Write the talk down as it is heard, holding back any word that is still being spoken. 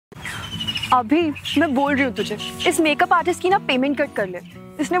अभी मैं बोल रही हूँ तुझे, इस मेकअप आर्टिस्ट की ना पेमेंट कट कर ले।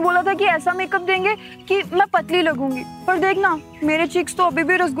 इसने बोला था कि ऐसा मेकअप देंगे कि मैं पतली लगूंगी, पर देख ना मेरे चीक्स तो अभी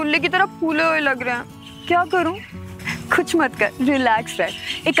भी रसगुल्ले की तरह फूले हुए लग रहे हैं। क्या करूँ? कुछ मत कर, रिलैक्स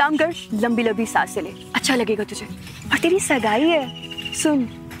रह। एक काम कर, लंबी लंबी सांसें ले, अच्छा लगेगा तुझे। और तेरी सगाई है, सुन,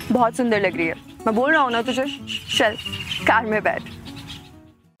 बहुत सुंदर लग रही है। मैं बोल रहा हूँ ना तुझे, चल कार में बैठ।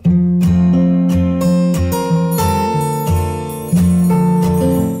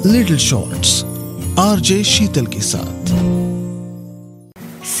 लिटिल शॉर्ट्स आरजे शीतल के साथ।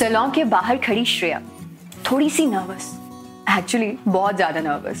 सैलून के बाहर खड़ी श्रेया थोड़ी सी नर्वस, एक्चुअली बहुत ज्यादा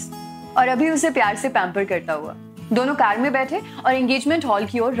नर्वस, और अभी उसे प्यार से पैम्पर करता हुआ। दोनों कार में बैठे और एंगेजमेंट हॉल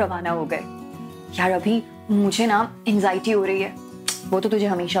की ओर रवाना हो गए। यार अभी मुझे ना एंजाइटी हो रही है। वो तो तुझे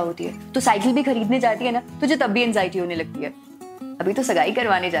हमेशा होती है, तो साइकिल भी खरीदने जाती है ना, तुझे तब भी एंजाइटी होने लगती है। अभी तो सगाई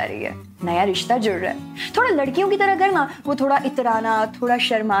करवाने जा रही है, नया रिश्ता जुड़ रहा है। थोड़ा लड़कियों की तरह करना, वो थोड़ा इतराना, थोड़ा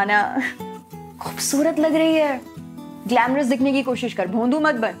शर्माना। खूबसूरत लग रही है, ग्लैमरस दिखने की कोशिश कर, भोंदू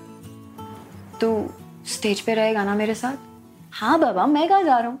मत बन। तू स्टेज पे रहेगा ना मेरे साथ? हाँ बाबा, मैं कहाँ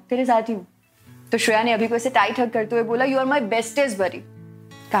जा रहा हूँ, तेरे साथ ही हूँ। तो श्रेया ने अभी को ऐसे टाइट हग करते हुए बोला, you are my bestest buddy.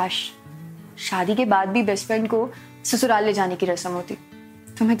 काश शादी के बाद भी बेस्ट फ्रेंड को ससुराल ले जाने की रस्म होती,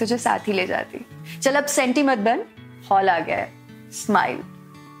 तो मैं तुझे साथ ही ले जाती। चल अब सेंटी मत बन, हॉल आ गया है, स्माइल।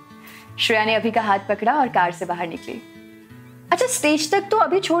 श्रेया ने अभी का हाथ पकड़ा और कार से बाहर निकली। अच्छा, स्टेज तक तो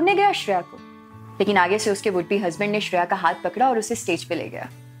अभी छोड़ने गया श्रेया को, लेकिन आगे से उसके वुड बी हस्बैंड ने श्रेया का हाथ पकड़ा और उसे स्टेज पे ले गया।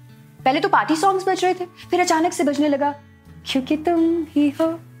 पहले तो पार्टी सॉन्ग्स बज रहे थे, फिर अचानक से बजने लगा क्योंकि तुम ही हो,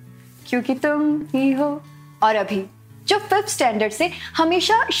 क्योंकि तुम ही हो। और अभी जो 5th स्टैंडर्ड से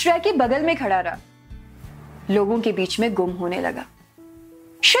हमेशा श्रेया के बगल में खड़ा रहा, लोगों के बीच में गुम होने लगा।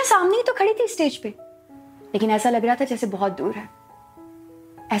 श्रेया सामने ही तो खड़ी थी स्टेज पे, लेकिन ऐसा लग रहा था जैसे बहुत दूर है।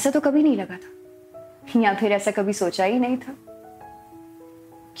 ऐसा तो कभी नहीं लगा था, या फिर ऐसा कभी सोचा ही नहीं था।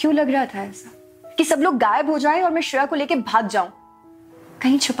 क्यों लग रहा था ऐसा कि सब लोग गायब हो जाएं और मैं श्रेया को लेके भाग जाऊं,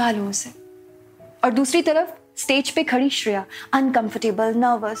 कहीं छुपा लूं उसे। और दूसरी तरफ स्टेज पे खड़ी श्रेया, अनकंफर्टेबल,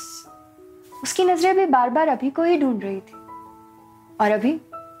 नर्वस। उसकी नजरें भी बार बार अभी को ही ढूंढ रही थी, और अभी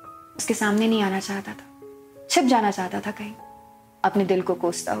उसके सामने नहीं आना चाहता था, छिप जाना चाहता था कहीं, अपने दिल को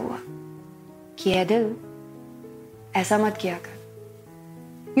कोसता हुआ कि है दिल, ऐसा मत किया कर।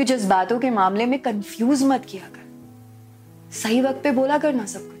 यूं जज्बातों के मामले में कंफ्यूज मत किया कर, सही वक्त पे बोला करना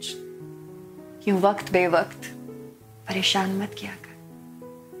सब कुछ। यूं वक्त बेवक्त परेशान मत किया कर,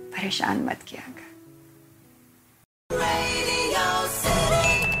 परेशान मत किया कर।